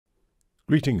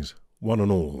Greetings, one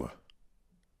and all.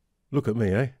 Look at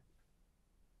me, eh?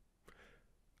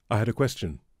 I had a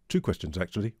question, two questions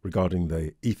actually, regarding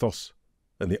the Ethos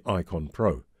and the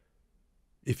IconPro.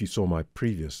 If you saw my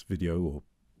previous video, or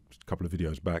a couple of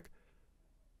videos back,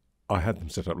 I had them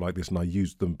set up like this and I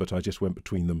used them, but I just went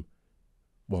between them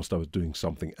whilst I was doing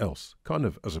something else, kind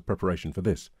of as a preparation for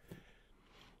this.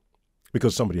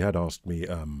 Because somebody had asked me,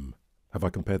 have I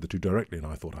compared the two directly? And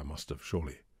I thought I must have,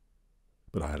 surely.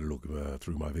 But I had a look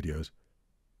through my videos,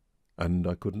 and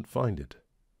I couldn't find it.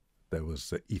 There was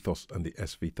the Ethos and the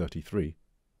SV33,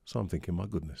 so I'm thinking, my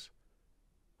goodness,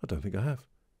 I don't think I have.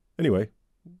 Anyway,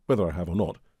 whether I have or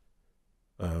not,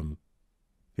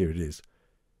 here it is.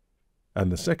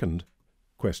 And the second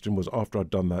question was after I'd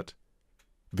done that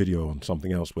video on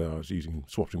something else where I was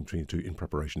swapping between the two in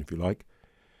preparation, if you like.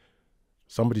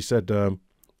 Somebody said,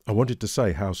 I wanted to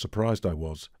say how surprised I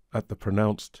was at the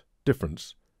pronounced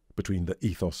difference between the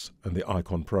Ethos and the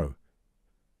IconPro.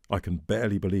 I can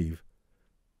barely believe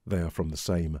they are from the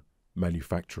same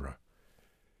manufacturer.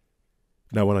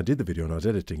 Now, when I did the video and I was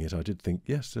editing it, I did think,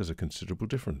 yes, there's a considerable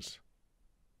difference.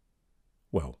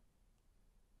 Well,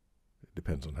 it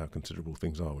depends on how considerable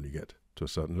things are when you get to a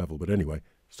certain level. But anyway,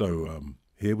 so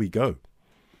here we go.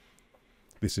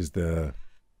 This is the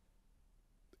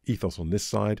Ethos on this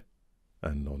side,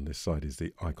 and on this side is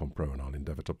the IconPro, and I'll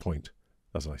endeavour to point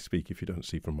as I speak, if you don't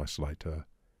see from my slight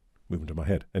movement of my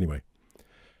head. Anyway.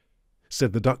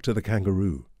 Said the duck to the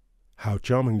kangaroo, how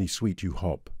charmingly sweet you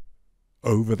hop,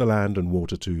 over the land and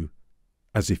water too,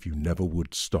 as if you never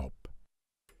would stop.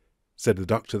 Said the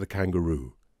duck to the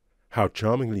kangaroo, how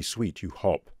charmingly sweet you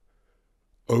hop,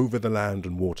 over the land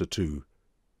and water too,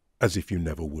 as if you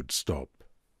never would stop.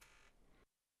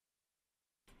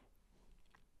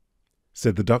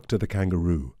 Said the duck to the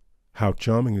kangaroo, how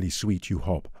charmingly sweet you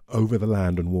hop, over the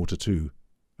land and water too,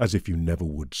 as if you never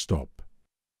would stop.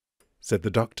 Said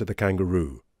the duck to the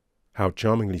kangaroo, how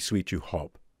charmingly sweet you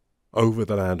hop, over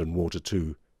the land and water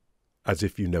too, as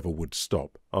if you never would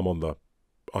stop. I'm on the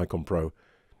IconPro.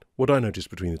 What I noticed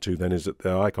between the two then is that the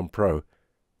IconPro,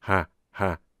 ha,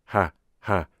 ha, ha,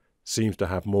 ha, seems to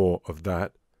have more of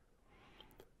that.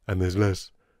 And there's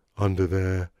less under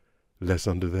there, less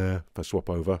under there, if I swap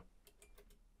over.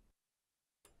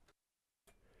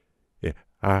 Yeah,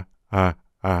 ah, ah,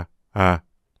 ah, ah,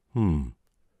 ah,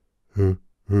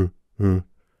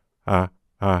 ah,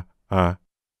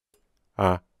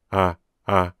 ah,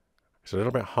 ah. It's a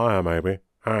little bit higher maybe.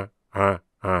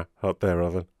 Up there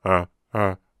rather than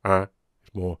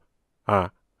It's more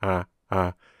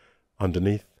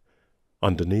underneath.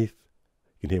 You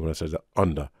can hear when I say that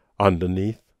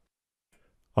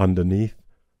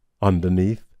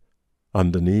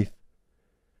underneath.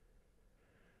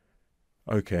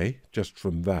 Okay, just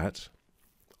from that,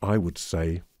 I would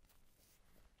say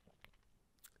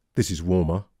this is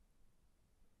warmer,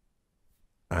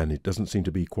 and it doesn't seem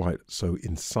to be quite so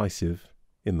incisive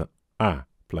in the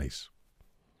place.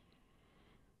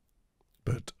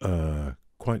 But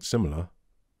quite similar.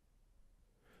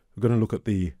 We're going to look at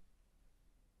the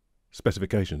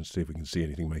specifications, see if we can see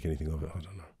anything, make anything of it. I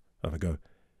don't know. Have a go.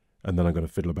 And then I'm going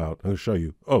to fiddle about. I'll show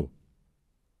you. Oh,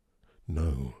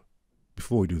 no.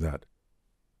 Before we do that,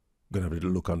 I'm going to have a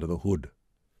little look under the hood,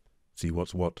 see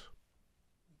what's what.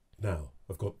 Now,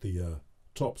 I've got the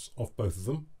tops off both of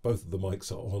them. Both of the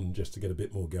mics are on just to get a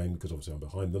bit more gain, because obviously I'm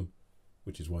behind them,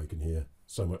 which is why you can hear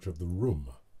so much of the room.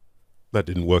 That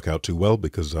didn't work out too well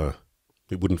because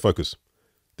it wouldn't focus.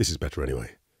 This is better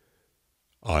anyway.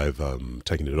 I've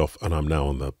taken it off and I'm now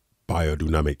on the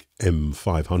Beyerdynamic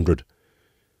M500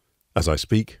 as I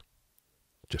speak.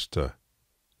 Just,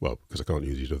 well, because I can't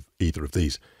use either of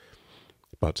these,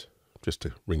 but just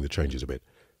to ring the changes a bit.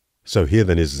 So here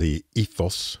then is the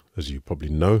Ethos, as you probably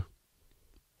know.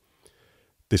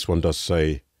 This one does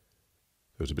say, there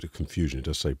was a bit of confusion, it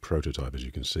does say prototype, as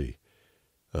you can see.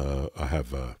 I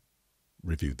have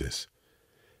reviewed this.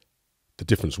 The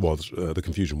difference was, the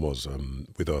confusion was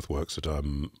with Earthworks that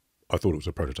I thought it was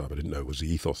a prototype. I didn't know it was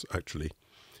the Ethos actually.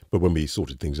 But when we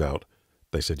sorted things out,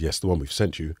 they said, yes, the one we've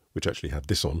sent you, which actually had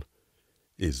this on,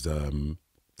 is the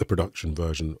production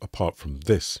version apart from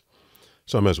this.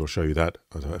 So I may as well show you that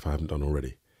if I haven't done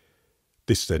already.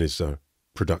 This then is a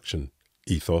production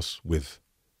Ethos with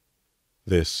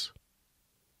this.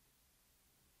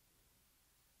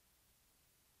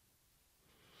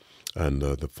 And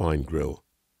the fine grill,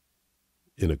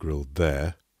 inner grill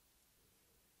there.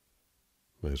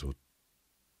 May as well,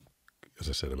 as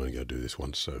I said, I'm only going to do this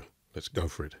once, so let's go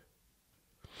for it.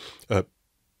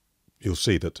 You'll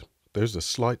see that there's a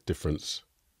slight difference.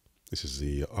 This is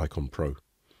the IconPro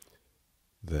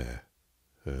there,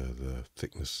 the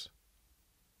thickness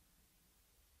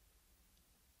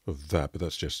of that, but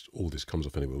that's just all this comes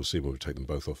off anyway. We'll see when we take them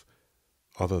both off.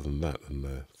 Other than that, and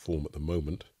their form at the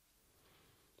moment,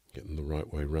 getting the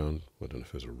right way round. Well, I don't know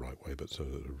if there's a right way, but so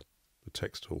the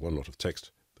text, or one lot of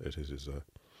text, there it is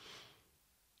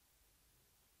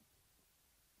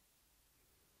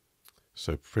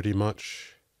so pretty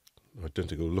much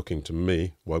identical looking to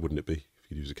me. Why wouldn't it be if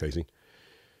you use a casing?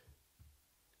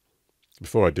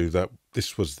 Before I do that,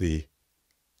 this was the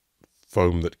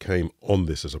foam that came on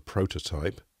this as a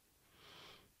prototype,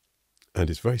 and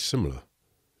it's very similar.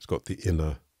 It's got the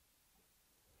inner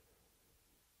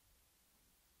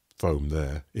foam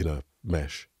there, inner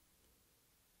mesh.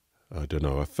 I don't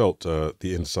know, I felt the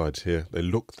insides here, they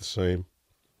look the same.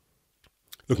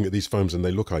 Looking at these foams, and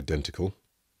they look identical.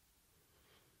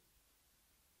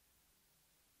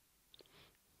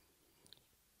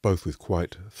 Both with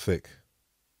quite thick.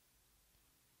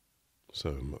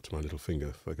 So up to my little finger,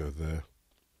 if I go there.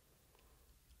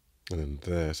 And then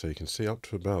there, so you can see up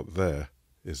to about there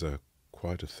is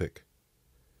quite a thick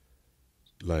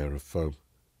layer of foam.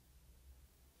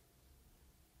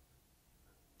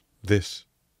 This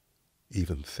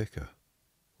even thicker.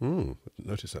 Didn't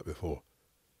notice that before.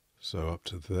 So up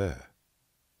to there.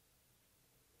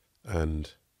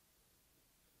 And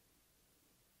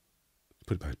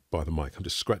put it back by the mic. I'm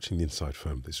just scratching the inside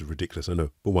foam. This is ridiculous, I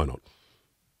know, but why not?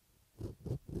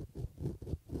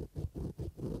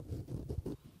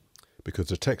 Because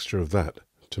the texture of that,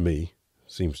 to me,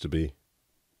 seems to be,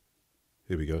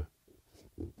 here we go.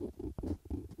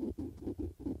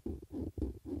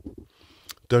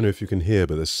 Don't know if you can hear,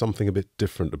 but there's something a bit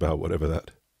different about whatever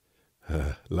that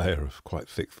layer of quite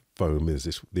thick foam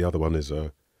is. The other one is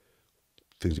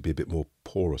seems to be a bit more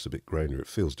porous, a bit grainier. It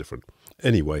feels different.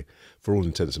 Anyway, for all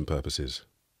intents and purposes,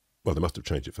 well, they must have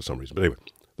changed it for some reason. But anyway,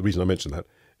 the reason I mention that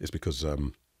is because I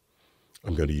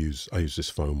use this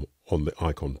foam on the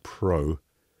IconPro,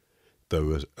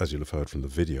 though as you'll have heard from the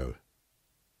video,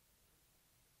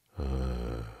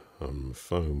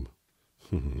 foam.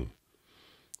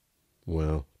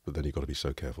 Well, but then you've got to be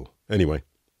so careful. Anyway,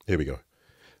 here we go.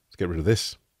 Let's get rid of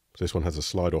this. So this one has a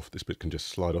slide off. This bit can just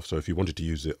slide off. So if you wanted to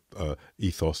use it,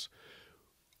 Ethos,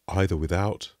 either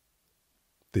without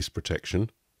this protection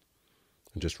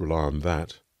and just rely on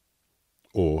that,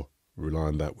 or rely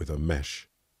on that with a mesh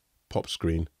pop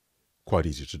screen, quite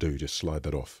easy to do. Just slide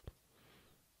that off.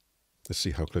 Let's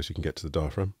see how close you can get to the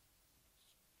diaphragm.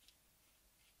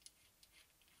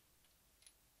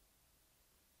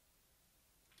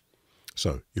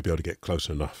 So you'll be able to get close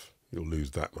enough. You'll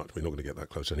lose that much. We're not going to get that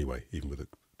close anyway, even with a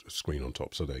screen on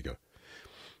top. So there you go.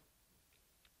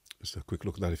 Just a quick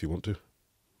look at that if you want to.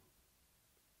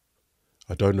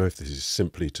 I don't know if this is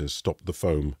simply to stop the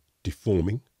foam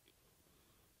deforming,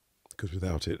 because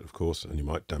without it, of course, and you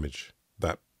might damage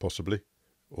that possibly,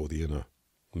 or the inner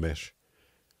mesh,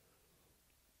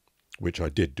 which I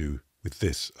did do with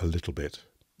this a little bit.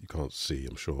 You can't see,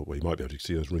 I'm sure. Well, you might be able to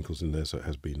see those wrinkles in there, so it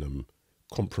has been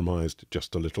compromised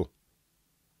just a little,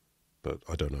 but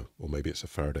I don't know, or maybe it's a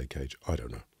Faraday cage, I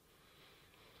don't know.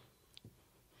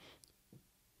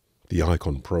 The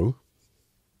IconPro,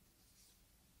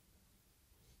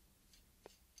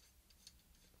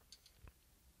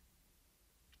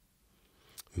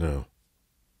 now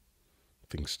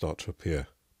things start to appear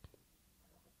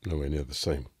nowhere near the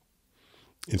same.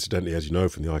 Incidentally, as you know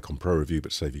from the IconPro review,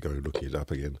 but say if you go looking it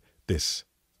up again, this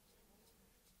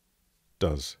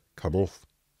does come off,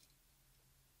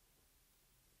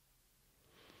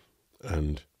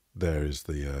 and there is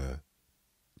the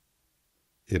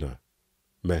inner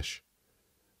mesh,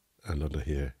 and under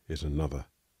here is another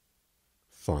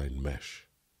fine mesh.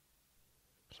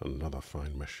 So another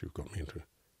fine mesh you've got me into.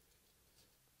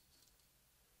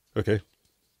 Okay.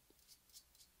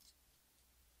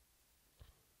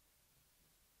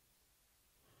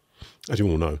 As you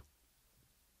all know,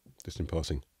 just in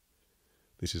passing,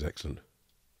 this is excellent.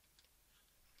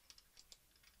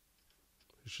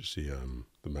 You should see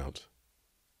the mount,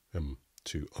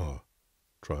 M2R,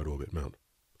 triad orbit mount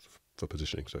for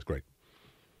positioning, so it's great.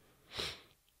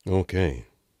 Okay.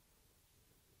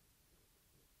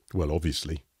 Well,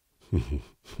 obviously,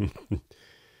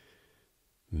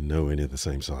 nowhere near the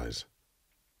same size.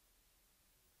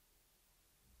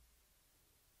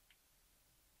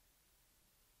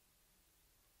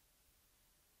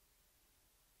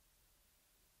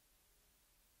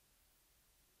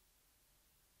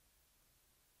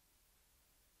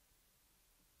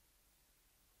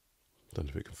 Don't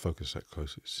know if it can focus that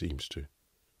close, it seems to.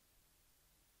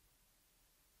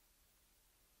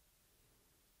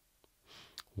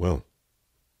 Well,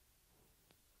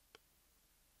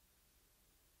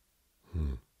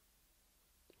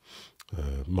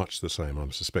 much the same.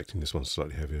 I'm suspecting this one's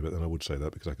slightly heavier, but then I would say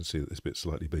that because I can see that this bit's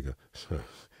slightly bigger. So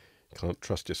can't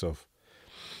trust yourself.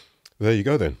 There you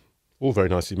go then. All very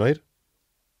nicely made.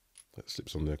 That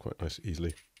slips on there quite nice,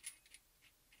 easily.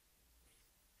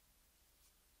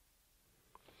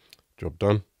 Job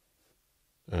done.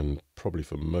 And probably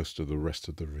for most of the rest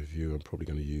of the review, I'm probably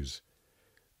going to use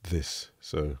this.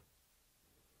 So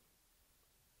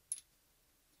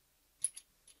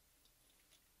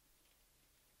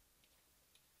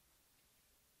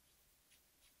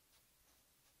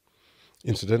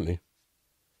incidentally,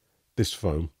 this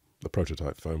foam, the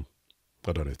prototype foam,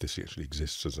 I don't know if this actually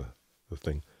exists as a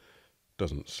thing,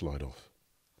 doesn't slide off,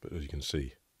 but as you can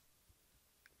see,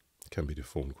 it can be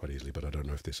deformed quite easily, but I don't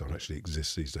know if this actually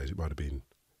exists these days. It might have been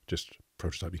just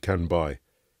prototype. You can buy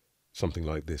something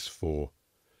like this for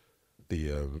the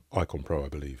IconPro, I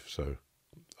believe, so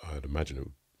I'd imagine it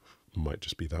might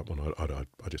just be that one.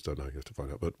 I just don't know. You have to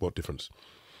find out, but what difference?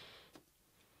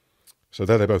 So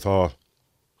there they both are,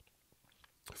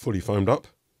 fully foamed up.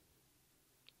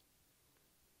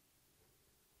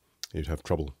 You'd have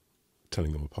trouble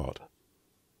telling them apart.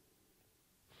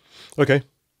 Okay.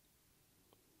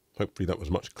 Hopefully that was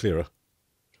much clearer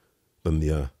than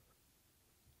the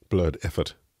blurred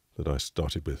effort that I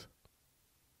started with.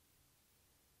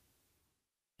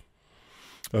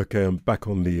 Okay, I'm back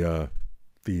on the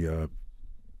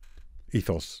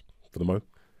Ethos for the moment.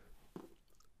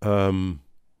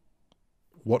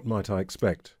 What might I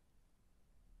expect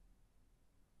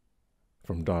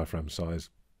from diaphragm size?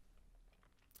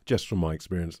 Just from my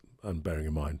experience, and bearing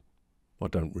in mind, I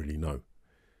don't really know.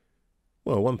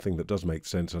 Well, one thing that does make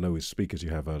sense, I know with speakers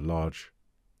you have a large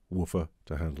woofer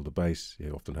to handle the bass,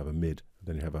 you often have a mid, and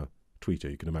then you have a tweeter.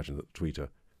 You can imagine that the tweeter,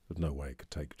 there's no way it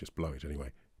could just blow it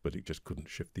anyway, but it just couldn't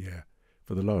shift the air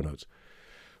for the lower notes.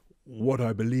 What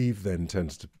I believe then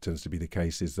tends to be the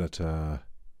case is that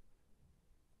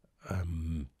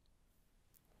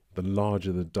the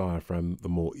larger the diaphragm, the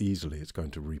more easily it's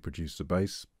going to reproduce the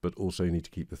bass, but also you need to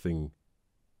keep the thing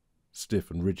stiff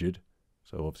and rigid.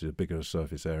 So obviously the bigger the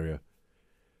surface area,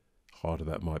 harder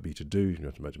that might be to do. You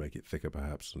have to make it thicker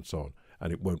perhaps, and so on.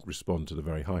 And it won't respond to the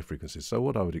very high frequencies. So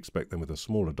what I would expect then with a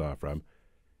smaller diaphragm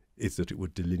is that it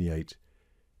would delineate,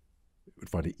 it would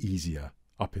find it easier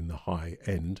up in the high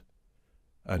end,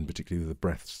 and particularly with the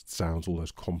breath sounds, all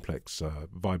those complex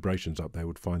vibrations up there,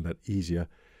 would find that easier.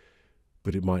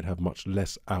 But it might have much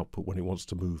less output when it wants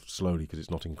to move slowly, because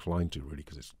it's not inclined to really,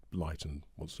 because it's light and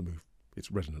wants to move. Its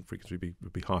resonant frequency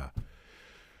would be higher.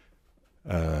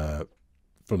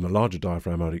 From the larger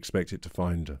diaphragm, I'd expect it to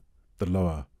find the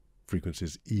lower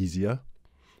frequencies easier,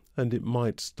 and it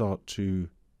might start to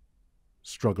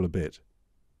struggle a bit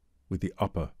with the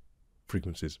upper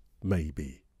frequencies,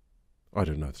 maybe. I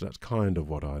don't know. So that's kind of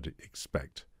what I'd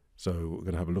expect. So we're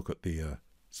going to have a look at the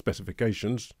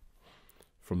specifications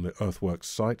from the Earthworks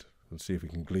site and see if we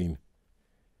can glean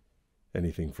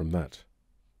anything from that.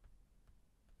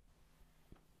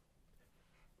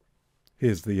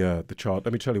 Here's the chart.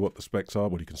 Let me tell you what the specs are.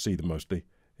 Well, you can see them mostly.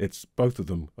 It's both of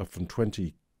them are from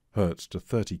 20 hertz to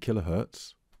 30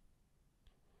 kilohertz.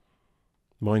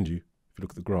 Mind you, if you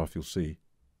look at the graph, you'll see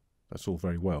that's all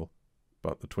very well,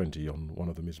 but the 20 on one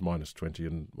of them is -20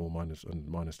 and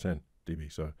 -10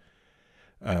 dB. So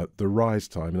the rise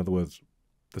time, in other words,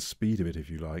 the speed of it,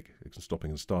 if you like, stopping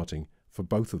and starting, for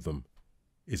both of them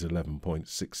is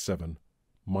 11.67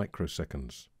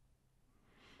 microseconds.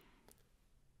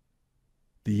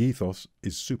 The Ethos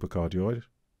is supercardioid,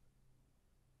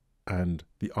 and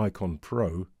the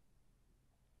IconPro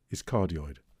is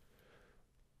cardioid.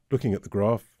 Looking at the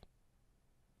graph,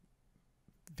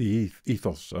 the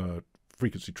Ethos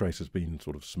frequency trace has been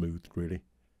sort of smoothed, really.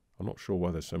 I'm not sure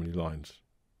why there's so many lines,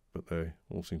 but they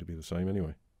all seem to be the same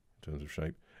anyway, in terms of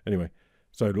shape. Anyway,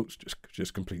 so it looks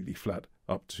just completely flat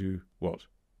up to what?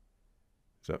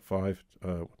 Is that 5?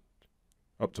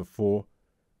 Up to 4,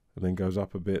 and then goes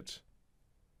up a bit.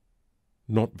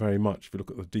 Not very much. If you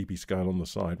look at the dB scale on the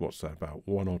side, what's that, about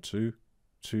 1 or 2?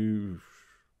 2,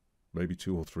 maybe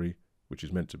 2 or 3, which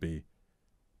is meant to be,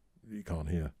 you can't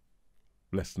hear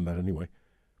less than that anyway,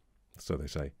 so they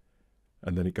say.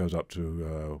 And then it goes up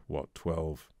to, what,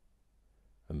 12,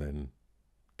 and then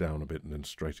down a bit, and then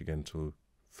straight again to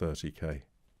 30k,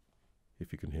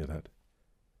 if you can hear that.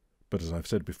 But as I've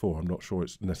said before, I'm not sure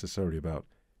it's necessarily about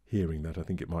hearing that. I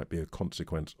think it might be a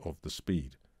consequence of the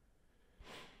speed.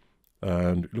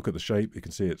 And look at the shape, you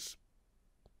can see it's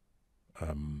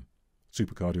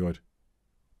supercardioid,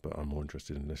 but I'm more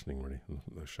interested in listening really, and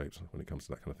those shapes when it comes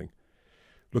to that kind of thing.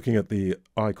 Looking at the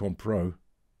IconPro,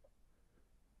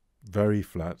 very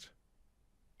flat,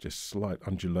 Just slight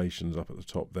undulations up at the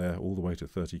top there, all the way to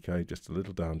 30k, just a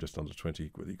little down, just under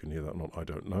 20. Whether you can hear that or not, I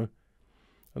don't know.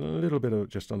 And a little bit of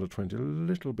just under 20, a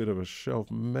little bit of a shelf,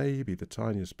 maybe the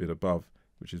tiniest bit above,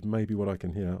 which is maybe what I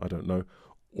can hear, I don't know.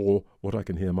 Or what I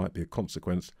can hear might be a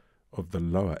consequence of the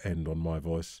lower end on my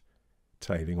voice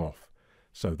tailing off.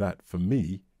 So that, for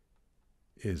me,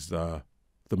 is the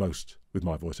most, with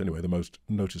my voice anyway, the most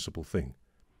noticeable thing.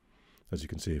 As you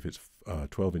can see, if it's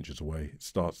 12 inches away, it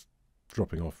starts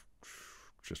dropping off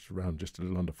just a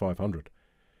little under 500.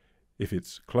 If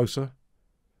it's closer,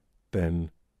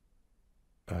 then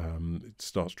it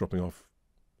starts dropping off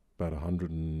about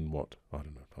 100 and what? I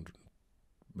don't know, 100,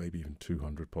 maybe even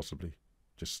 200 possibly,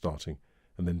 just starting,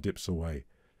 and then dips away.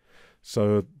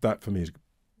 So that for me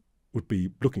would be,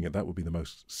 looking at that would be the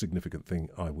most significant thing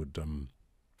I would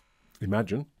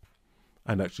imagine,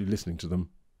 and actually listening to them,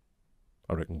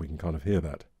 I reckon we can kind of hear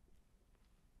that.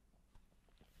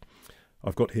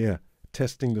 I've got here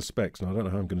testing the specs. Now I don't know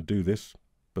how I'm going to do this,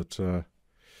 but I'll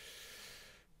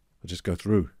just go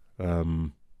through.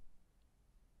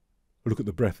 Look at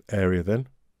the breath area then.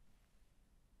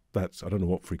 That's, I don't know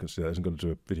what frequency that is. I'm going to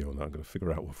do a video on that. I'm going to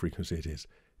figure out what frequency it is.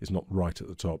 It's not right at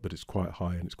the top, but it's quite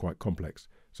high and it's quite complex.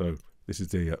 So this is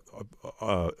the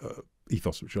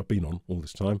Ethos, which I've been on all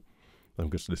this time.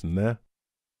 I'm just listening there.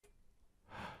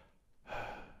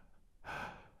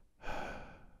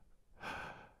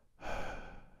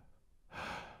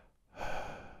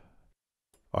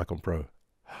 IconPro.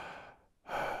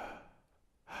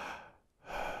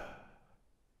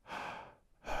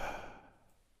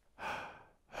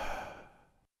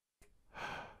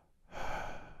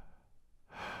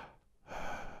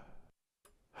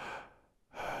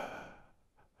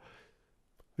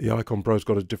 The IconPro's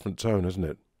got a different tone, hasn't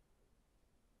it?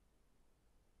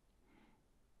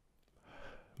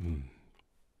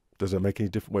 Does that make any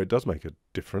difference? Well, it does make a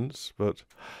difference, but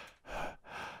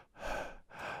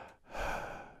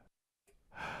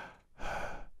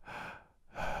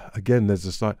again, there's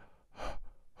a slight,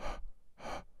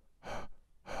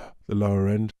 the lower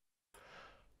end.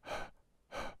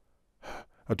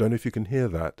 I don't know if you can hear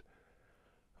that.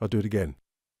 I'll do it again.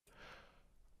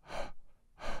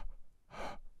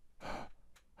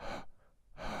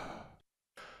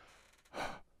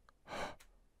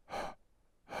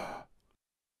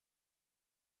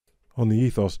 On the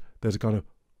Ethos, there's a kind of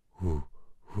whoo,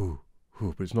 whoo,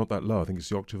 whoo, but it's not that low. I think it's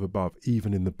the octave above,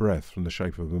 even in the breath from the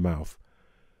shape of the mouth,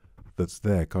 that's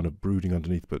there, kind of brooding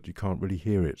underneath, but you can't really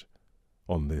hear it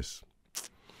on this.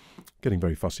 Getting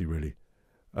very fussy, really.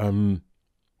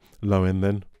 Low end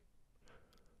then.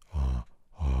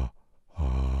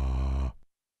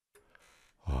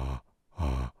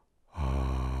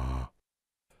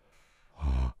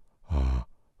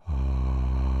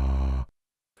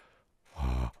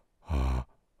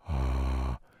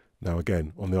 Now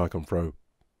again, on the IconPro,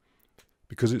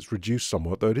 because it's reduced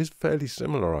somewhat, though it is fairly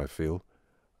similar, I feel,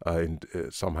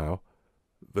 somehow,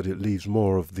 but it leaves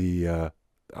more of the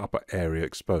upper area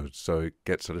exposed, so it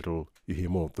gets a little, you hear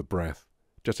more of the breath.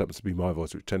 Just happens to be my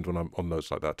voice, which tends, when I'm on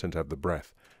notes like that, tend to have the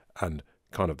breath and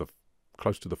kind of the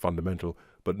close to the fundamental,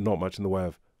 but not much in the way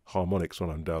of harmonics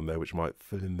when I'm down there, which might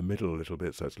fill in the middle a little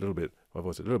bit, so it's a little bit, my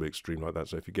voice is a little bit extreme like that,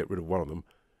 so if you get rid of one of them,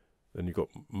 then you've got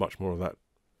much more of that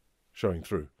showing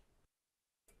through.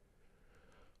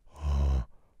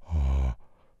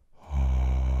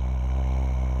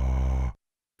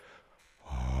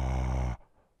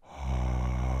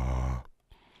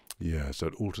 Yeah, so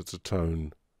it alters the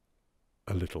tone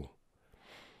a little.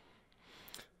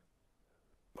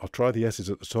 I'll try the S's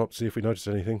at the top, see if we notice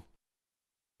anything.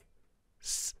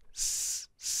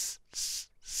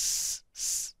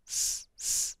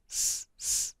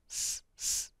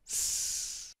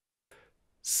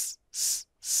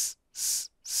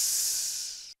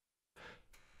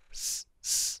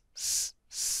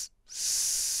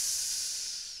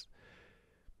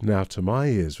 Now, to my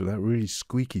ears, with that really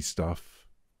squeaky stuff,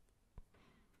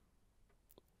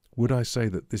 would I say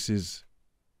that this is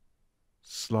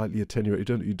slightly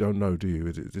attenuated? You don't know, do you?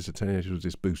 Is this attenuated or is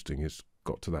this boosting? It's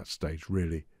got to that stage,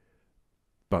 really.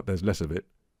 But there's less of it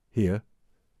here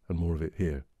and more of it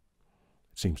here,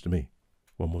 it seems to me.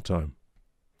 One more time.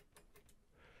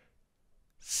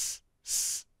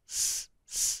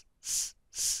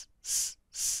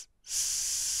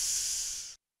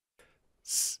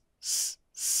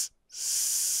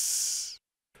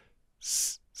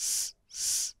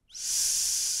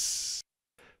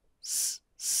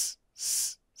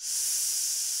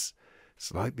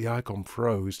 It's like the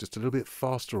IconPro is just a little bit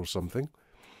faster or something.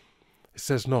 It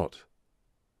says not.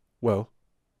 Well,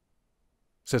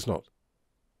 it says not.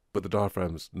 but the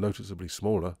diaphragm's noticeably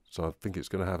smaller, so I think it's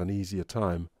going to have an easier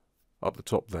time up the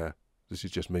top there. This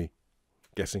is just me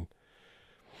guessing.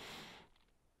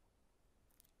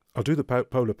 I'll do the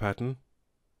polar pattern,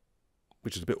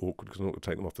 which is a bit awkward because I'm not going to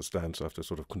take them off the stand, so I have to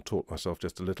sort of contort myself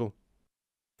just a little.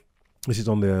 This is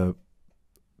on the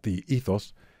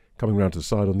Ethos, coming round to the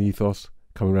side on the Ethos,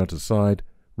 coming round to the side,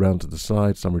 round to the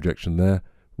side, some rejection there,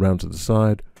 round to the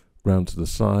side, round to the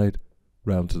side,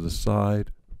 round to the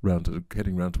side, round to the,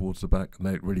 heading round towards the back, and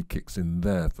then it really kicks in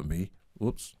there for me.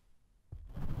 Whoops.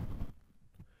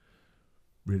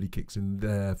 Really kicks in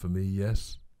there for me,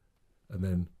 yes. And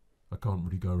then I can't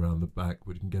really go around the back,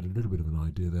 but you can get a little bit of an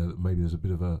idea there that maybe there's a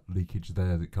bit of a leakage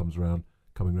there that comes around,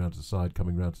 coming round to the side,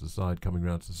 coming round to the side, coming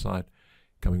round to the side,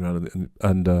 coming round,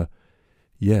 and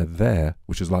yeah, there,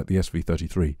 which is like the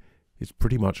SV33, it's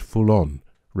pretty much full on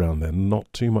round there,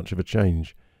 not too much of a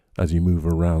change as you move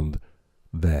around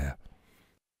there.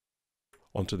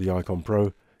 Onto the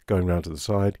IconPro, going round to the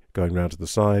side, going round to the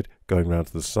side, going round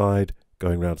to the side,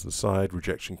 going round to the side,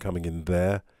 rejection coming in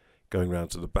there, going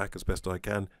round to the back as best I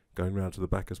can, going round to the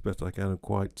back as best I can, and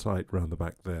quite tight round the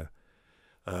back there.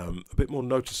 A bit more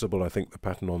noticeable, I think, the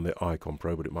pattern on the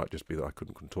IconPro, but it might just be that I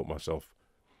couldn't contort myself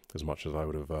as much as I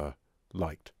would have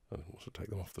liked. And also take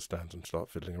them off the stands and start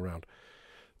fiddling around.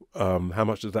 How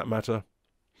much does that matter?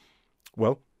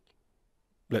 Well,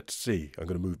 let's see. I'm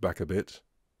going to move back a bit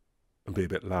and be a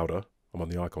bit louder. I'm on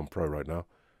the IconPro right now,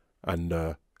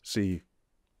 and see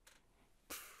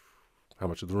how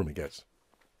much of the room it gets.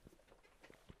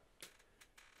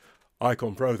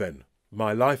 IconPro then.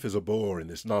 My life is a bore in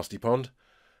this nasty pond,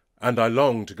 and I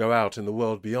long to go out in the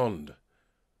world beyond.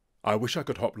 I wish I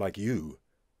could hop like you,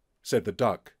 said the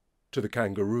duck to the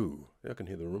kangaroo. I can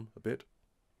hear the room a bit.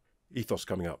 Ethos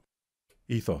coming up.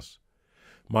 Ethos.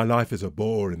 My life is a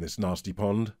bore in this nasty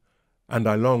pond, and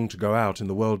I long to go out in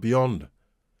the world beyond.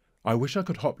 I wish I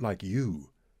could hop like you,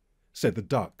 said the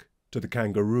duck to the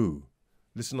kangaroo.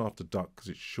 Listen after duck because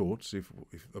it's short, see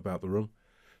if about the room.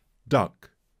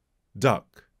 Duck,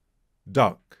 duck,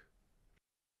 duck.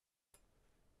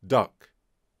 Duck,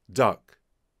 duck,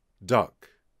 duck.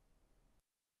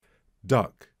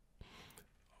 Duck.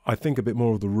 I think a bit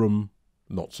more of the room,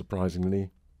 not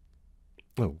surprisingly.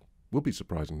 Oh, will be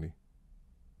surprisingly.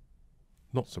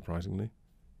 Not surprisingly.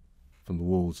 From the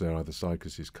walls there either side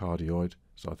because he's cardioid,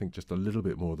 so I think just a little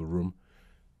bit more of the room.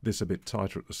 This a bit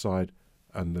tighter at the side,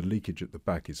 and the leakage at the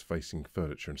back is facing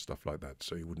furniture and stuff like that,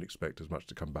 so you wouldn't expect as much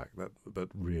to come back. But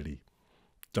really,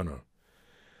 don't know.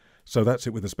 So that's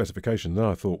it with the specification. Then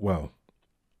I thought, well,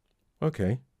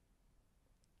 okay,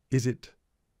 is it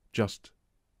just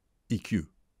EQ?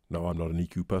 No, I'm not an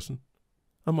EQ person.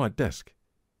 And my desk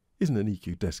isn't an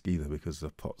EQ desk either because the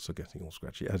pots are getting all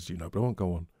scratchy, as you know, but I won't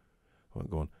go on. I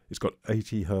won't go on. It's got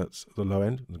 80 hertz at the low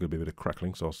end. There's going to be a bit of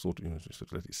crackling, so I'll sort of, just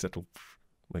let it settle,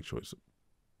 make sure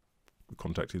the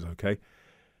contact is okay.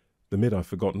 The mid I've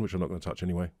forgotten, which I'm not going to touch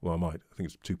anyway. Well, I might. I think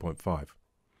it's 2.5.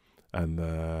 And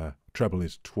the treble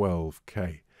is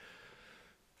 12K.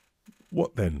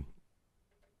 What then?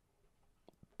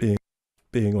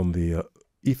 Being on the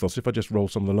Ethos, if I just roll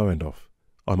some of the low end off.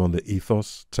 I'm on the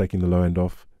Ethos, taking the low end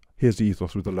off. Here's the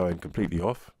Ethos with the low end completely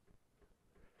off.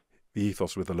 The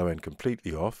Ethos with the low end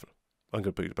completely off. I'm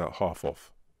going to put it about half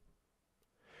off.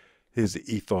 Here's the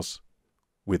Ethos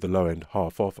with the low end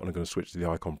half off, and I'm going to switch to the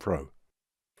IconPro.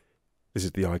 This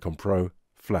is the IconPro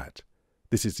flat.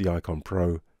 This is the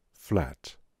IconPro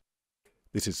flat.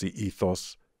 This is the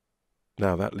Ethos.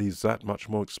 Now that leaves that much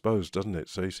more exposed, doesn't it?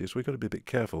 So you see, so we've got to be a bit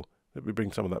careful. Let me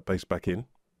bring some of that bass back in.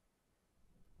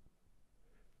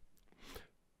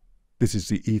 This is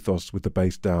the Ethos with the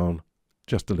bass down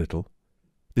just a little.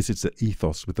 This is the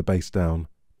Ethos with the bass down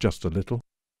just a little.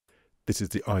 This is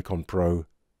the IconPro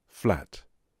flat.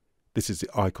 This is the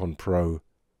IconPro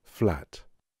flat.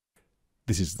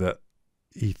 This is the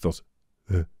Ethos.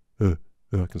 I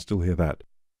can still hear that.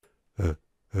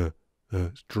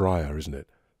 It's drier, isn't it?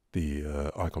 The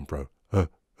IconPro.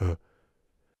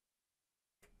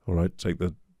 All right, take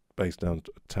the bass down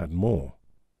a tad more.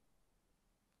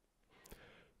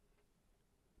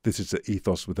 This is the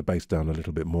Ethos with the bass down a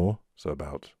little bit more, so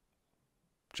about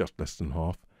just less than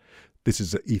half. This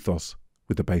is the Ethos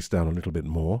with the bass down a little bit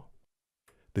more.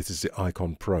 This is the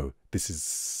IconPro. This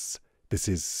is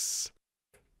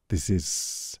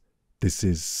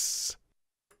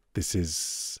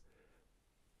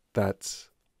that.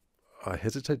 I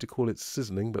hesitate to call it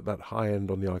sizzling, but that high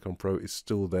end on the IconPro is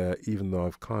still there, even though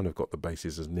I've kind of got the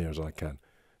basses as near as I can. I'm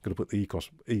going to put the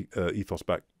Ethos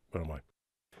back. Where am I?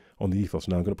 On the Ethos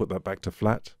now. I'm going to put that back to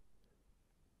flat.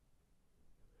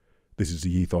 This is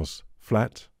the Ethos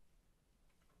flat.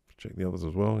 Check the others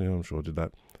as well. Yeah, I'm sure I did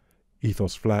that.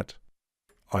 Ethos flat,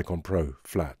 IconPro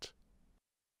flat.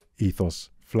 Ethos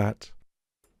flat,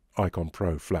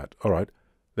 IconPro flat. All right,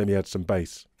 let me add some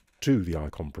bass to the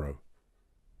IconPro.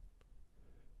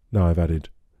 Now I've added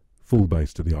full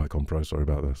bass to the IconPro. Sorry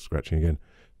about the scratching again.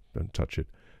 Don't touch it.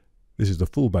 This is the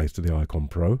full bass to the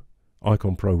IconPro.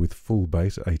 IconPro with full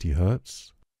bass at 80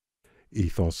 Hertz.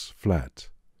 Ethos flat.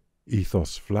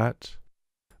 Ethos flat.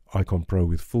 IconPro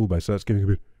with full bass. So that's giving a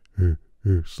bit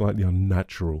slightly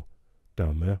unnatural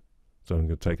down there. So I'm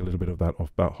going to take a little bit of that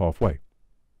off about halfway.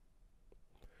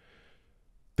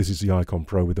 This is the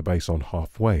IconPro with the bass on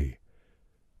halfway.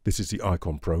 This is the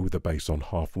IconPro with the bass on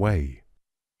halfway.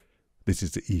 This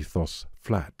is the Ethos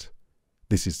flat.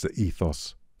 This is the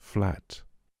Ethos flat.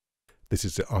 This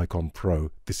is the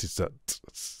IconPro. This is the...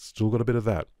 Still got a bit of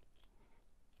that.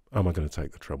 Am I going to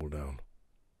take the treble down?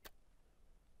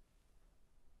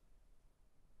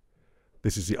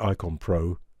 This is the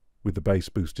IconPro with the bass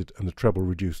boosted and the treble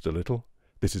reduced a little.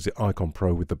 This is the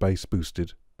IconPro with the bass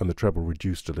boosted and the treble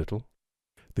reduced a little.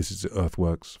 This is the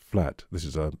Earthworks flat. This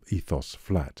is a Ethos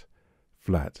flat.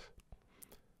 Flat.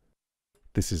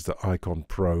 This is the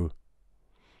IconPro.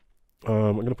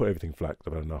 I'm going to put everything flat.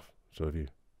 About enough. So if you...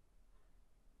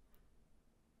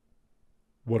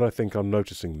 What I think I'm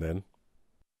noticing then...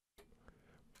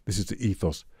 This is the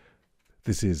Ethos.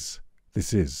 This is...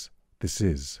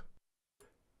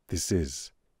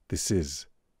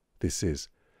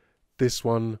 This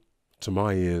one, to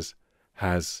my ears,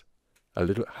 has a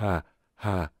little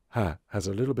has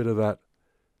a little bit of that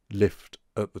lift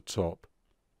at the top.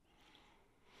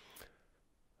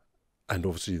 And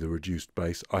obviously the reduced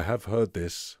bass. I have heard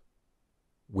this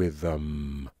with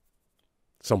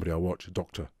somebody I watch, a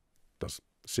doctor, does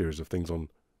a series of things on,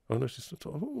 oh no, it's just,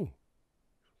 oh,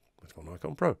 it's got an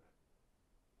IconPro.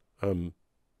 I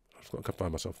just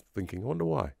find myself thinking, I wonder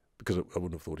why. Because I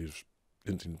wouldn't have thought he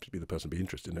didn't seem to be the person to be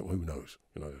interested in it. Well, who knows?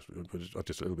 You know, I'm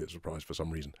just a little bit surprised for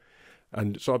some reason.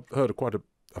 And so I've heard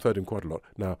him quite a lot.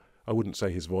 Now, I wouldn't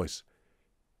say his voice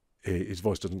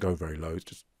doesn't go very low. It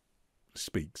just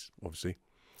speaks, obviously.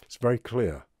 It's very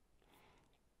clear.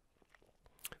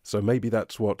 So maybe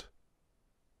that's what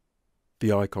the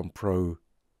IconPro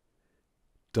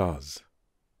does.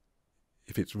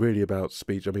 If it's really about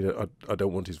speech, I mean, I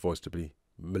don't want his voice to be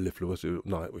mellifluous.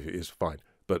 No, it is fine.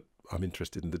 But I'm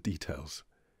interested in the details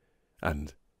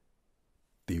and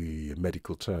the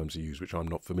medical terms he used, which I'm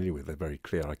not familiar with. They're very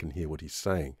clear. I can hear what he's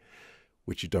saying,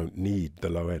 which you don't need the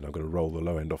low end. I'm going to roll the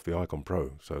low end off the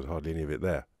IconPro, so there's hardly any of it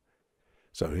there.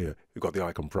 So here, we've got the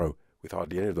IconPro with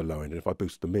hardly any of the low end. And if I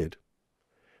boost the mid,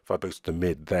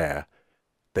 there,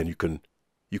 then you can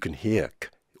hear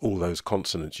all those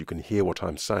consonants. You can hear what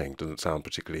I'm saying. It doesn't sound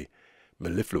particularly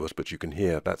mellifluous, but you can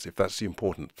hear. If that's the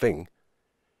important thing,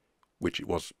 which it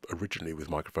was originally with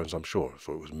microphones, I'm sure.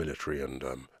 So it was military and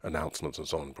announcements and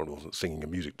so on. Probably wasn't singing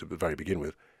and music to the very begin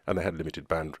with, and they had limited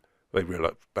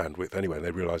bandwidth anyway. And they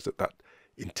realised that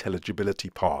intelligibility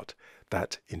part,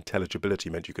 that intelligibility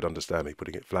meant you could understand me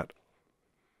putting it flat.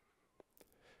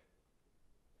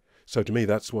 So to me,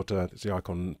 that's what it's the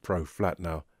IconPro flat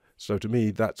now. So to me,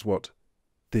 that's what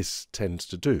this tends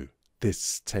to do.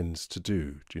 This tends to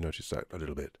do. Do you notice that a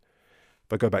little bit?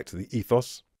 If I go back to the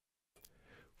Ethos,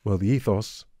 well, the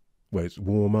Ethos, where it's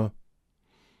warmer,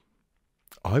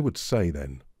 I would say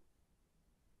then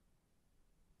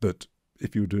that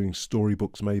if you were doing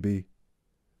storybooks, maybe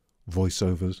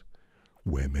voiceovers,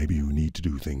 where maybe you need to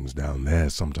do things down there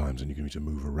sometimes and you need to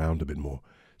move around a bit more.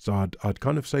 So I'd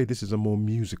kind of say this is a more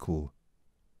musical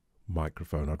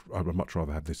microphone. I'd much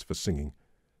rather have this for singing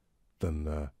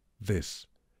than this.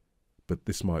 But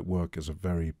this might work as a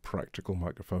very practical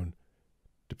microphone,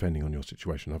 depending on your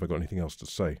situation. Have I got anything else to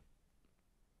say?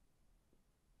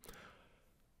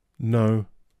 No,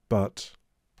 but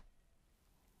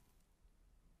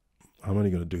I'm only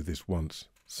going to do this once.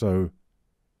 So,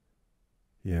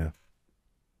 yeah.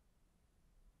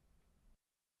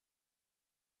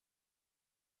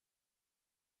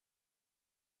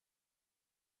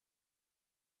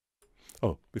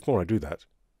 Oh, before I do that,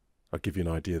 I'll give you an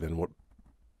idea then what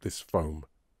this foam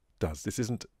does. This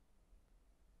isn't...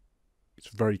 It's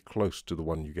very close to the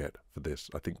one you get for this.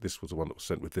 I think this was the one that was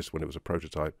sent with this when it was a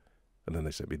prototype. And then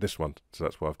they sent me this one. So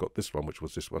that's why I've got this one, which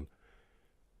was this one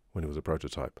when it was a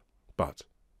prototype. But,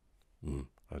 I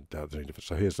doubt there's any difference.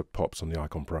 So here's the pops on the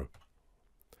IconPro.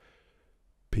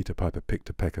 Peter Piper picked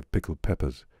a peck of pickled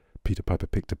peppers. Peter Piper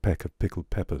picked a peck of pickled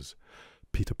peppers.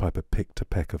 Peter Piper picked a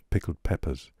peck of pickled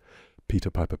peppers.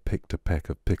 Peter Piper picked a peck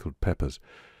of pickled peppers.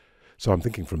 So I'm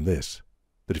thinking from this,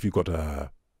 that if you've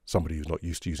got somebody who's not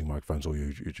used to using microphones, or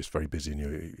you're just very busy and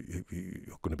you're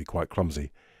going to be quite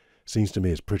clumsy, seems to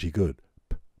me it's pretty good.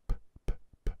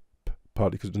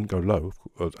 partly because it didn't go low,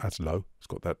 as low. It's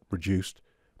got that reduced.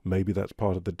 Maybe that's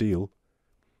part of the deal,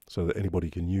 so that anybody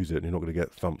can use it and you're not going to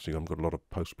get thumps. I've got a lot of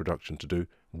post-production to do,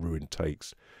 ruined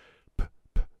takes.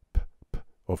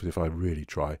 Obviously, if I really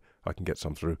try, I can get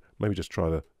some through. Maybe just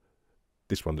try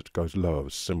this one that goes lower,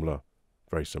 similar,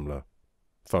 very similar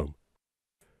foam.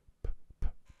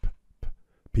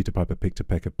 Peter Piper picked a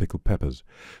peck of pickled peppers.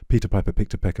 Peter Piper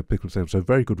picked a peck of pickled peppers. So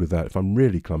very good with that. If I'm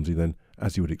really clumsy, then,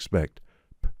 as you would expect,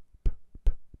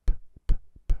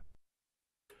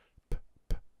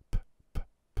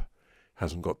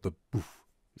 hasn't got the boof.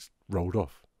 It's rolled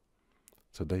off.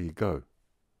 So there you go.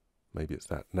 Maybe it's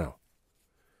that. Now,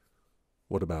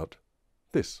 what about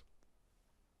this?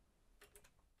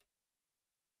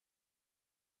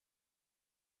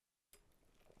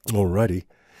 Alrighty.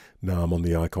 Now I'm on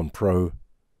the IconPro.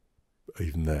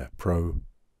 Even there, Pro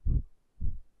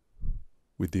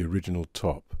with the original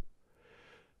top.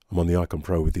 I'm on the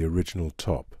IconPro with the original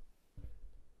top.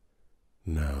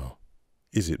 Now,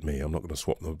 is it me? I'm not going to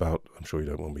swap them about. I'm sure you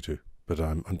don't want me to, but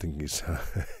I'm thinking it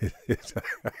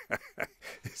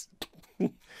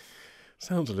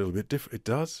sounds a little bit different. It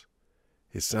does.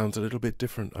 It sounds a little bit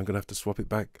different. I'm going to have to swap it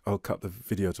back. I'll cut the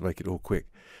video to make it all quick.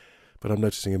 But I'm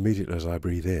noticing immediately as I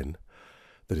breathe in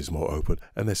that it's more open,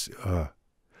 and this.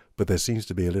 But there seems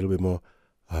to be a little bit more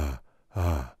that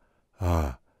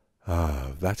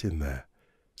in there.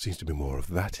 Seems to be more of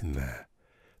that in there.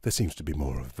 There seems to be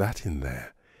more of that in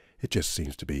there. It just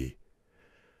seems to be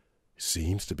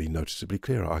noticeably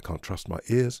clearer. I can't trust my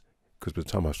ears, because by the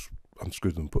time I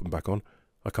unscrew them and put them back on,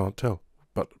 I can't tell.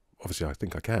 But obviously I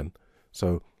think I can.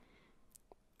 So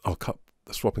I'll cut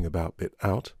the swapping about bit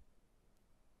out,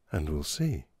 and we'll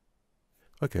see.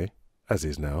 Okay, as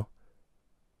is now.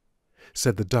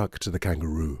 Said the duck to the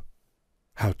kangaroo,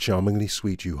 "How charmingly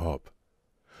sweet you hop,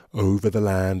 over the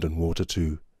land and water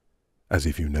too, as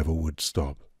if you never would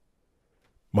stop.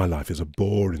 My life is a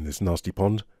bore in this nasty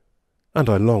pond, and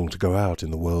I long to go out in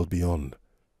the world beyond.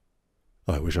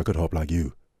 I wish I could hop like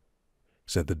you,"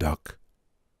 said the duck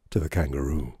to the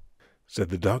kangaroo. Said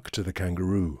the duck to the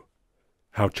kangaroo,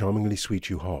 "How charmingly sweet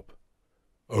you hop,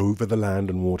 over the land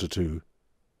and water too,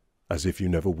 as if you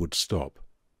never would stop.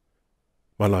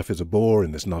 My life is a bore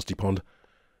in this nasty pond,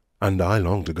 and I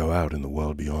long to go out in the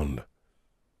world beyond.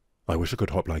 I wish I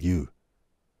could hop like you,"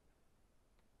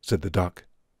 said the duck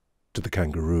to the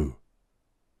kangaroo.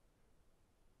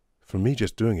 For me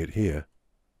just doing it here,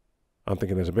 I'm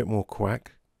thinking there's a bit more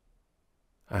quack,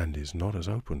 and is not as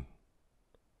open.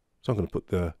 So I'm going to put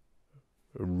the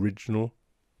original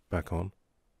back on,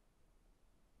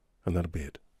 and that'll be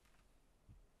it.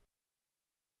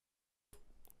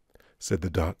 Said the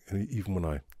duck, and even when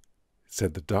I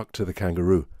said the duck to the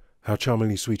kangaroo, "How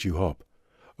charmingly sweet you hop,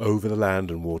 over the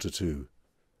land and water too,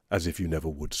 as if you never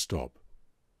would stop.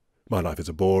 My life is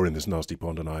a bore in this nasty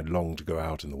pond, and I long to go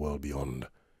out in the world beyond.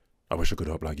 I wish I could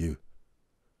hop like you,"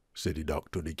 said the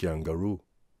duck to the kangaroo.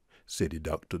 Said the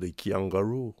duck to the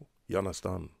kangaroo. You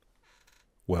understand?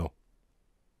 Well,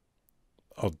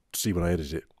 I'll see when I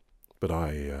edit it, but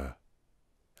I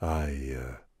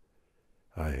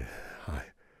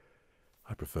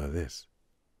prefer this.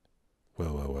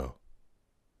 Well.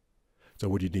 So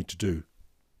what you need to do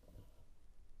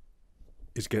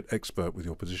is get expert with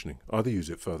your positioning. Either use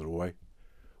it further away,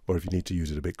 or if you need to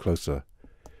use it a bit closer,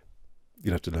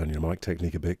 you'll have to learn your mic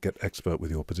technique a bit. Get expert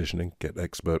with your positioning. Get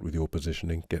expert with your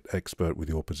positioning. Get expert with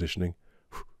your positioning.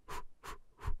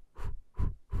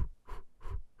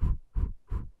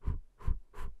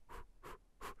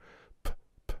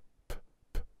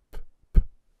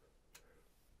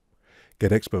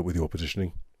 Get expert with your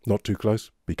positioning. Not too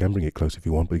close, but you can bring it close if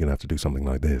you want, but you're going to have to do something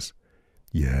like this.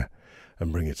 Yeah,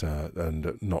 and bring it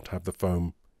and not have the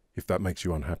foam, if that makes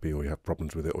you unhappy or you have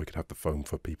problems with it, or you could have the foam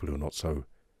for people who are not so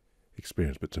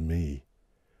experienced. But to me,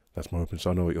 that's more open.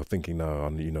 So I know what you're thinking now,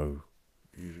 and you know,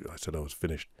 I said I was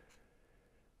finished.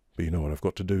 But you know what I've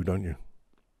got to do, don't you?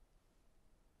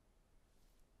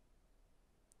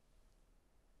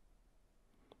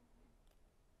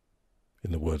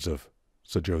 In the words of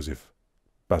Sir Joseph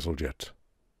Bazalgette,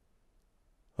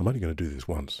 I'm only going to do this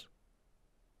once,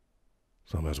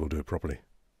 so I might as well do it properly.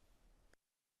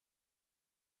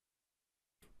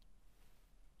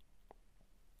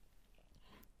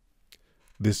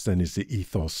 This then is the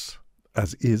ethos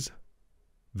as is.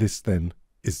 This then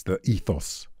is the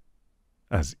ethos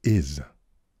as is.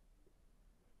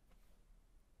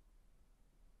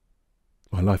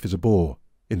 My life is a bore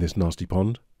in this nasty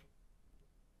pond,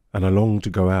 and I long to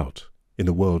go out in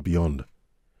the world beyond.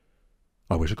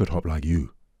 I wish I could hop like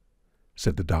you,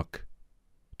 said the duck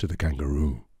to the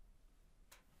kangaroo.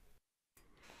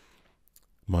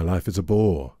 My life is a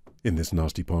bore in this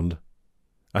nasty pond,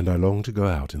 and I long to go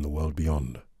out in the world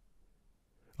beyond.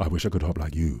 I wish I could hop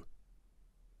like you,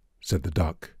 said the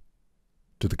duck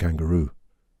to the kangaroo.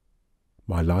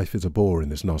 My life is a bore in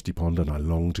this nasty pond, and I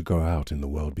long to go out in the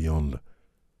world beyond.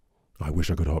 I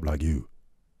wish I could hop like you,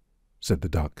 said the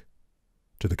duck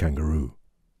to the kangaroo.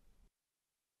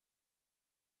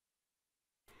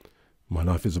 My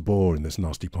life is a bore in this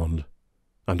nasty pond,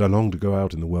 and I long to go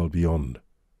out in the world beyond.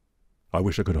 I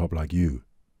wish I could hop like you,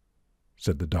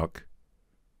 said the duck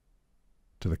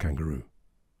to the kangaroo.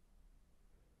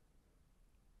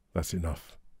 That's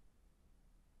enough.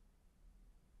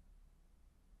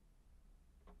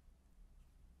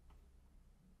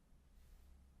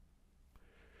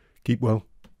 Keep well.